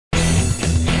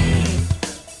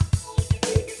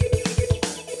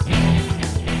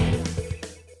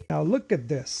Now look at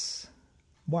this.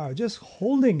 Wow, just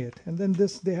holding it. And then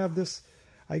they have this,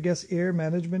 I guess, air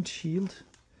management shield.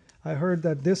 I heard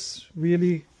that this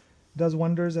really does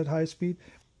wonders at high speed.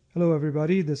 Hello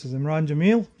everybody, this is Imran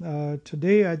Jamil.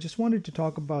 Today I just wanted to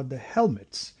talk about the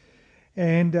helmets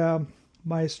and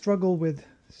my struggle with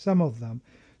some of them.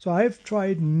 So I've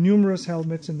tried numerous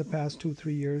helmets in the past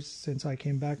 2-3 years since I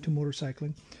came back to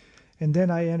motorcycling. And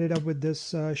then I ended up with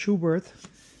this Schuberth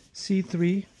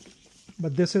C3,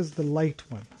 but this is the light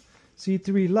one.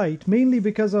 C3 Lite, mainly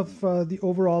because of the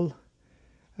overall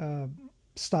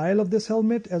style of this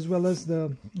helmet, as well as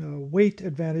the weight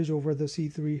advantage over the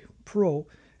C3 Pro,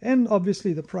 and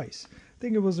obviously the price. I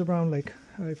think it was around, like,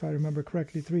 if I remember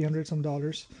correctly, $300 some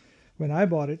when I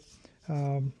bought it.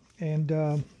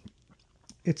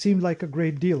 It seemed like a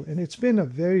great deal, and it's been a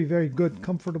very, very good,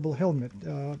 comfortable helmet.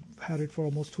 Had it for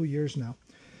almost 2 years now.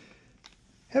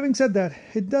 Having said that,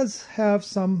 it does have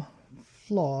some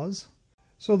flaws.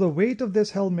 So the weight of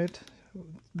this helmet,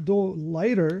 though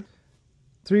lighter,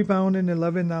 3 pounds and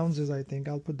 11 ounces, I think.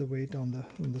 I'll put the weight on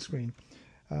the screen,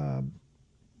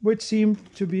 which seemed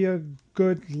to be a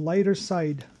good lighter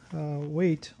side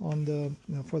weight on the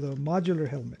for the modular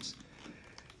helmets.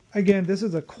 Again, this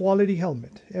is a quality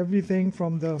helmet. Everything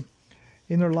from the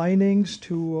inner linings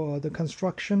to the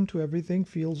construction to everything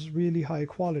feels really high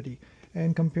quality.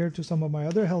 And compared to some of my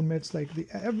other helmets, like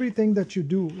everything that you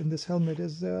do in this helmet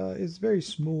is very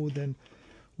smooth and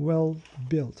well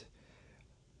built.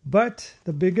 But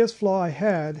the biggest flaw I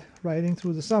had riding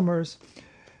through the summers,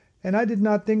 and I did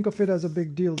not think of it as a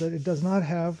big deal, that it does not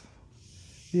have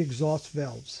the exhaust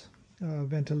valves,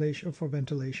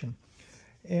 ventilation.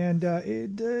 And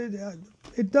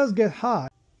it does get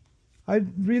hot. I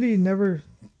really never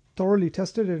thoroughly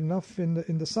tested it enough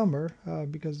in the summer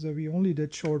because we only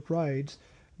did short rides.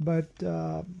 But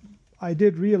I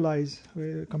did realize,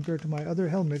 compared to my other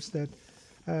helmets, that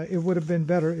it would have been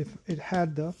better if it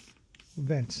had the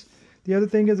vents. The other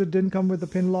thing is it didn't come with a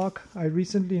pin lock. I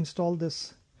recently installed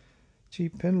this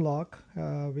cheap pin lock,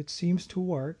 which seems to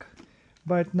work.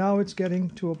 But now it's getting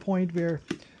to a point where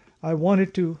I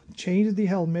wanted to change the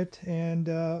helmet, and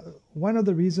one of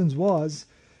the reasons was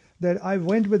that I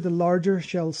went with the larger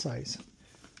shell size.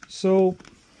 So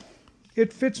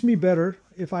it fits me better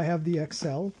if I have the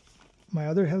XL. My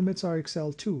other helmets are XL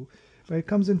too, but it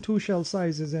comes in 2 shell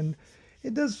sizes, and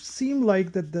it does seem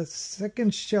like that the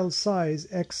second shell size,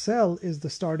 XL, is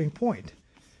the starting point.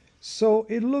 So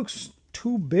it looks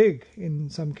too big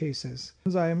in some cases.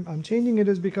 I'm changing it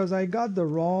is because I got the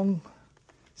wrong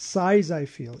size, I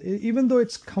feel, even though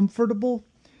it's comfortable.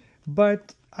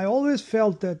 But I always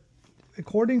felt that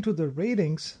according to the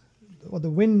ratings, or the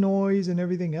wind noise and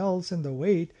everything else and the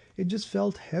weight, it just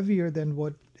felt heavier than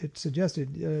what it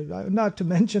suggested. Not to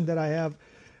mention that I have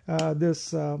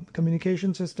this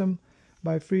communication system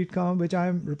by Freedcom, which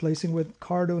I'm replacing with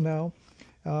Cardo now.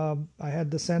 I had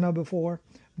the Senna before,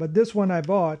 but this one I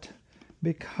bought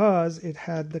because it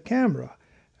had the camera.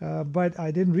 But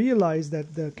I didn't realize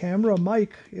that the camera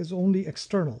mic is only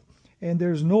external, and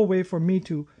there's no way for me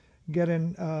to get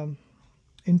an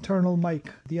internal mic.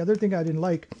 The other thing I didn't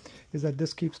like is that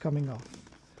this keeps coming off.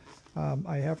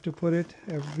 I have to put it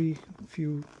every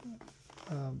few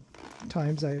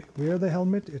times I wear the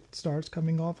helmet. It starts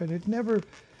coming off, and it never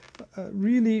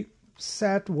really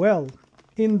sat well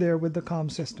in there with the comm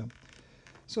system.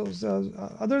 So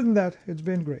other than that, it's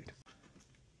been great.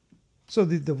 So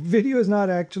the video is not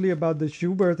actually about the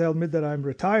Schuberth helmet that I'm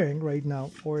retiring right now,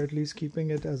 or at least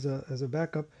keeping it as a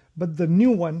backup, but the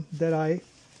new one that I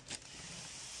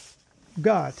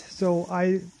got. So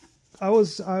I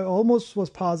almost was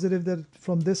positive that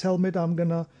from this helmet I'm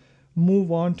gonna move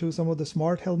on to some of the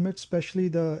smart helmets, especially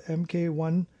the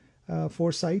MK1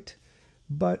 Foresight,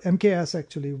 but MKS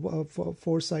actually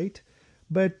Foresight.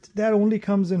 But that only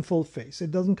comes in full face.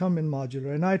 It doesn't come in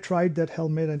modular. And I tried that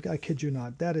helmet, and I kid you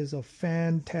not, that is a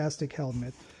fantastic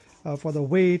helmet for the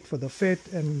weight, for the fit,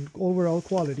 and overall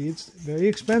quality. It's very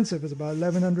expensive. It's about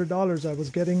 $1,100. I was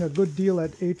getting a good deal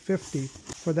at $850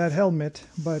 for that helmet,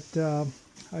 but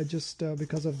I just,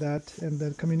 because of that and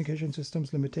the communication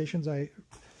systems limitations, I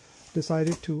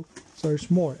decided to search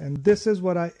more. And this is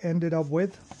what I ended up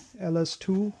with,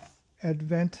 LS2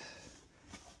 Advant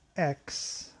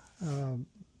X.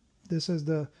 This is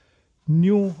the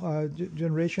new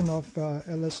generation of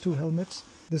LS2 helmets.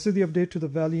 This is the update to the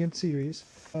Valiant series.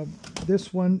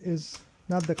 This one is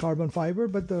not the carbon fiber,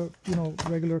 but the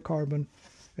regular carbon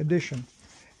edition.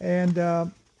 And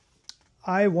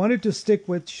I wanted to stick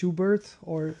with Schuberth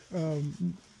or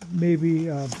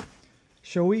maybe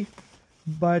Shoei,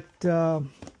 but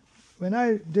when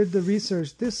I did the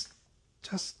research, this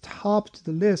just topped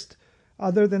the list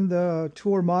other than the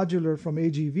Tour Modular from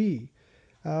AGV.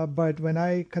 But when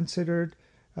I considered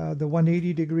the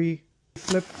 180-degree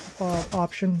flip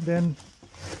option, then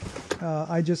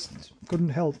I just couldn't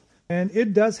help. And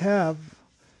it does have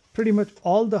pretty much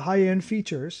all the high-end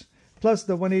features, plus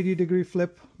the 180-degree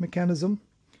flip mechanism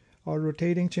or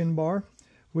rotating chin bar,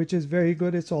 which is very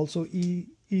good. It's also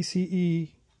ECE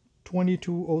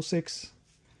 2206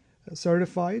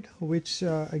 certified, which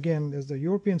again is the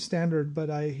European standard, but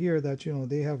I hear that, you know,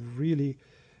 they have really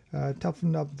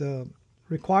toughened up the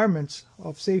requirements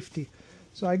of safety.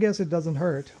 So I guess it doesn't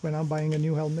hurt. When I'm buying a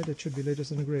new helmet, it should be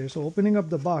latest and greatest. So opening up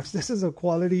the box, this is a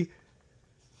quality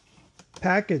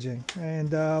packaging,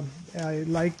 and I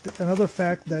liked another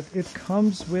fact that it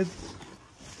comes with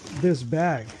this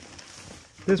bag.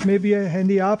 This may be a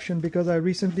handy option because I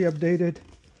recently updated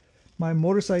my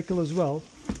motorcycle as well,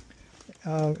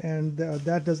 and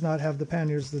that does not have the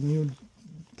panniers, the new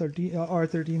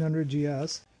R1300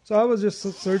 GS. So I was just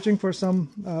searching for some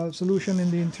solution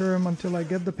in the interim until I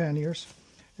get the panniers,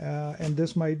 and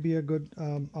this might be a good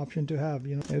option to have.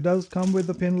 You know, it does come with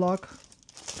the pin lock.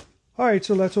 All right,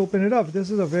 so let's open it up. This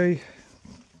is a very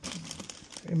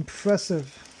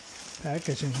impressive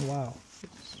packaging. Wow,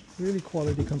 it's really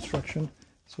quality construction.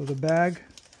 So the bag,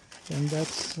 and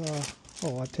that's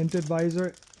a tinted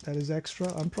visor. That is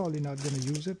extra. I'm probably not going to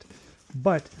use it,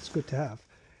 but it's good to have.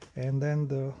 And then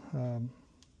the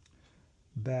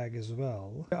bag as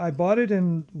well. I bought it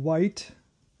in white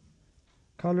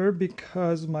color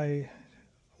because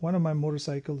one of my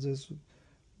motorcycles is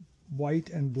white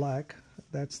and black.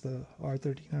 That's the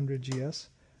R1300 GS.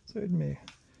 So it may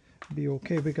be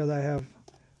okay because I have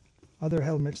other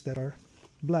helmets that are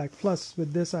black. Plus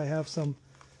with this I have some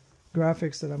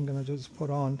graphics that I'm gonna just put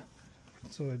on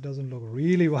so it doesn't look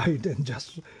really white, and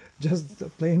just the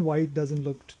plain white doesn't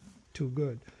look too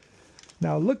good.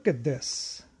 Now look at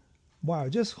this. Wow,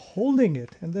 just holding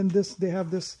it, and then they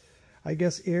have this, I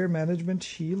guess, air management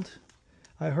shield.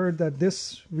 I heard that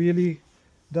this really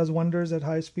does wonders at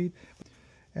high speed,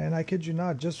 and I kid you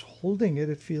not, just holding it,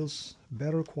 it feels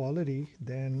better quality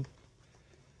than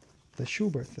the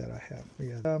Schuberth that I have.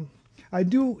 Yeah. I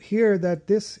do hear that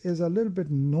this is a little bit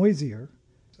noisier.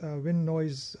 Wind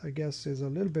noise, I guess, is a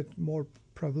little bit more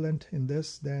prevalent in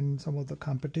this than some of the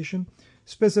competition,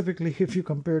 specifically if you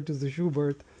compare it to the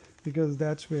Schuberth, because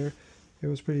that's where it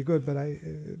was pretty good. But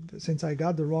since I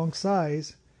got the wrong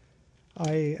size,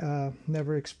 I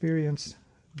never experienced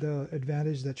the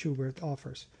advantage that Schuberth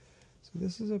offers. So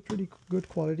this is a pretty good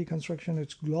quality construction.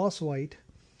 It's gloss white,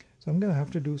 so I'm going to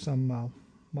have to do some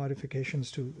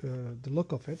modifications to the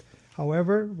look of it.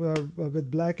 However, with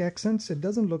black accents, it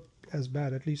doesn't look as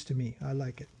bad, at least to me. I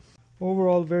like it.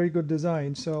 Overall, very good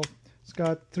design. So it's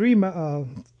got three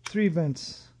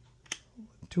vents,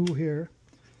 two here,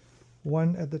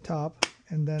 one at the top,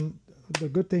 and then the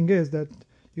good thing is that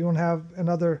you don't have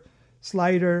another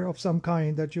slider of some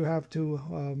kind that you have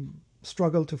to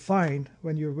struggle to find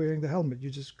when you're wearing the helmet. You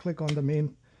just click on the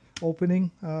main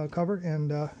opening cover,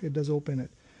 and it does open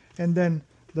it. And then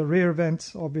the rear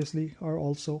vents obviously are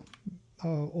also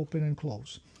open and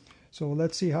close. So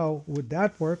let's see how would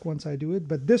that work once I do it.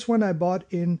 But this one I bought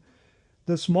in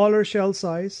the smaller shell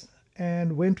size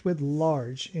and went with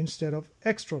large instead of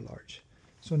extra large.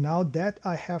 So now that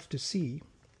I have to see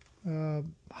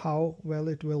how well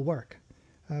it will work,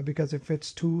 because if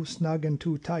it's too snug and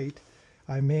too tight,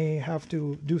 I may have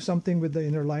to do something with the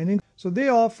inner lining. So they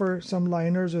offer some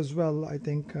liners as well, I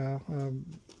think,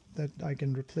 that I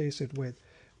can replace it with.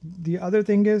 The other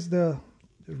thing is the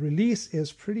release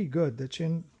is pretty good. The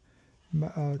chin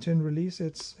release,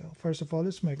 it's, first of all,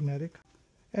 it's magnetic.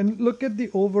 And look at the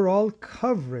overall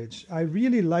coverage. I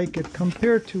really like it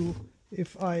compared to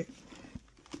if I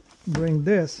bring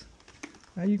this.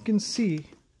 Now you can see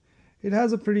it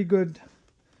has a pretty good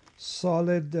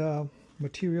solid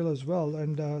material as well,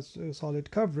 and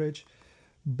solid coverage,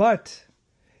 but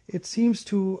it seems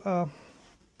to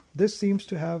this seems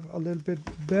to have a little bit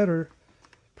better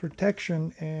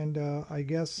protection and I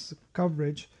guess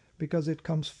coverage, because it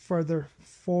comes further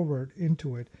forward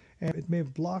into it, and it may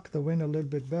block the wind a little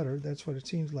bit better. That's what it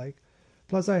seems like.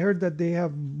 Plus I heard that they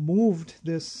have moved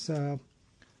this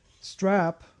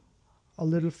strap a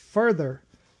little further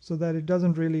so that it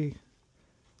doesn't really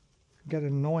get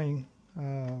annoying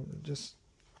just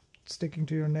sticking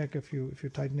to your neck if you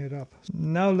tighten it up.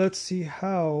 Now let's see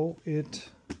how it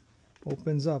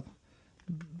opens up.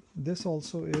 This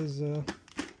also is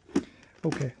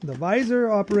okay. The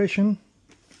visor operation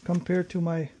compared to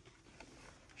my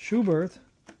Schuberth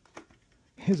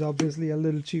is obviously a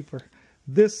little cheaper.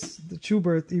 The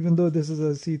Schuberth, even though this is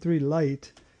a C3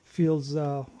 Lite, feels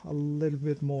a little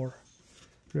bit more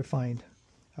refined.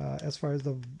 as far as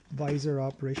the visor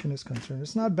operation is concerned.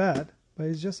 It's not bad, but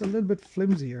it's just a little bit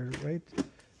flimsier, right?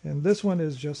 And this one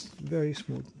is just very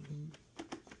smooth.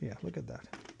 Yeah, look at that.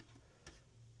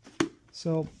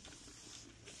 So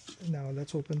now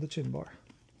let's open the chin bar.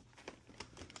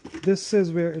 This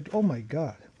is where it, oh my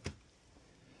God,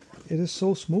 it is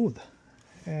so smooth.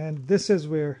 And this is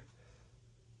where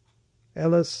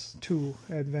LS2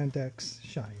 Advant X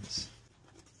shines.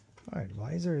 All right,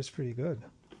 visor is pretty good.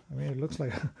 I mean, it looks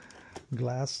like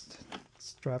glass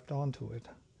strapped onto it.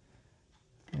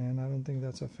 And I don't think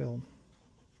that's a film.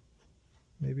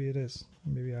 Maybe it is.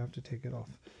 Maybe I have to take it off.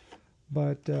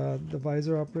 But the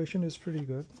visor operation is pretty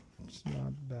good. It's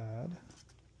not bad.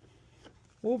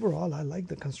 Overall, I like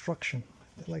the construction.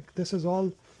 Like this is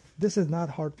not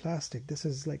hard plastic. This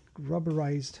is like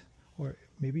rubberized, or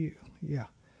maybe, yeah.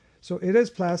 So it is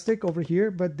plastic over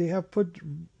here, but they have put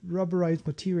rubberized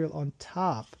material on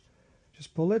top.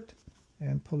 Just pull it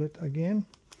and pull it again,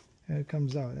 and it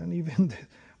comes out. And even,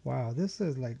 wow, this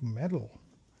is like metal.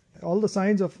 All the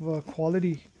signs of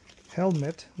quality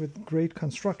helmet with great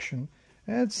construction.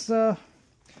 And it's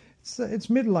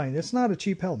midline. It's not a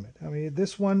cheap helmet. I mean,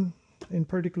 this one in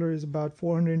particular is about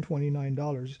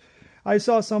 $429. I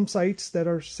saw some sites that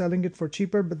are selling it for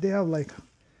cheaper, but they have like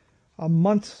a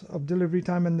month of delivery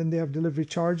time, and then they have delivery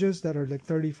charges that are like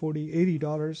 $30, $40,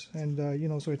 $80, and you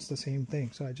know, so it's the same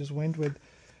thing. So I just went with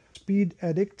Speed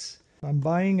Addicts. I'm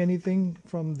buying anything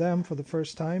from them for the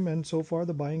first time, and so far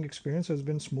the buying experience has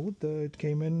been smooth. It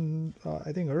came in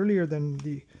I think earlier than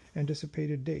the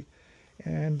anticipated date,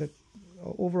 and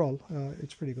overall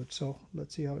it's pretty good. So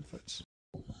let's see how it fits.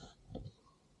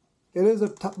 It is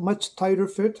a much tighter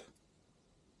fit,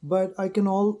 but I can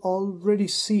already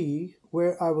see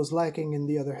where I was lacking in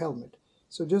the other helmet.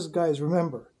 So just guys,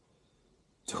 remember,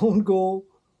 don't go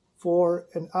for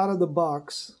an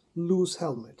out-of-the-box loose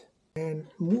helmet. And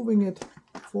moving it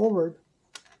forward,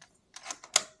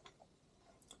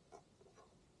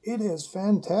 it is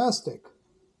fantastic.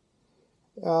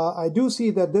 I do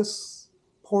see that this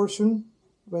portion,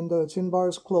 when the chin bar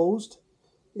is closed,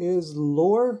 is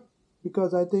lower,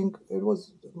 because I think it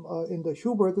was in the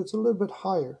Schuberth, it's a little bit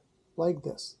higher, like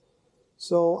this.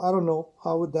 So I don't know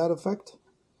how would that affect,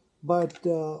 but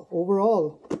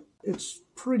overall it's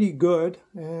pretty good,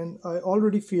 and I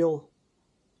already feel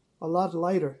a lot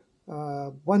lighter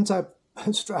once I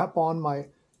strap on my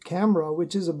camera,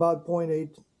 which is about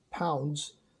 0.8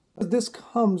 pounds. This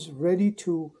comes ready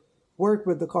to work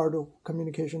with the Cardo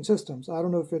communication systems. I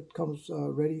don't know if it comes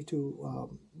ready to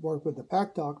work with the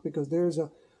PackTalk, because there's a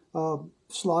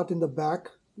slot in the back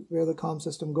where the comm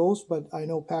system goes, but I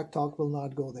know PackTalk will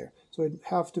not go there. So it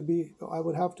have to be, I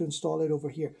would have to install it over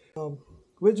here.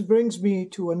 Which brings me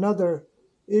to another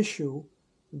issue,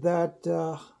 that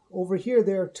over here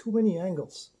there are too many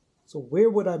angles. So where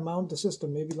would I mount the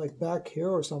system? Maybe like back here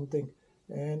or something.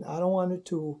 And I don't want it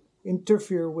to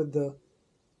interfere with the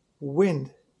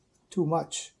wind too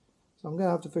much. So I'm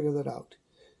gonna have to figure that out.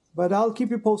 But I'll keep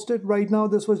you posted. Right now,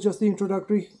 this was just the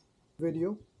introductory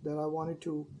video that I wanted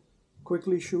to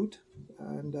quickly shoot,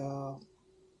 and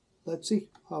let's see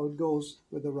how it goes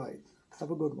with the ride.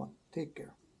 Have a good one. Take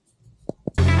care.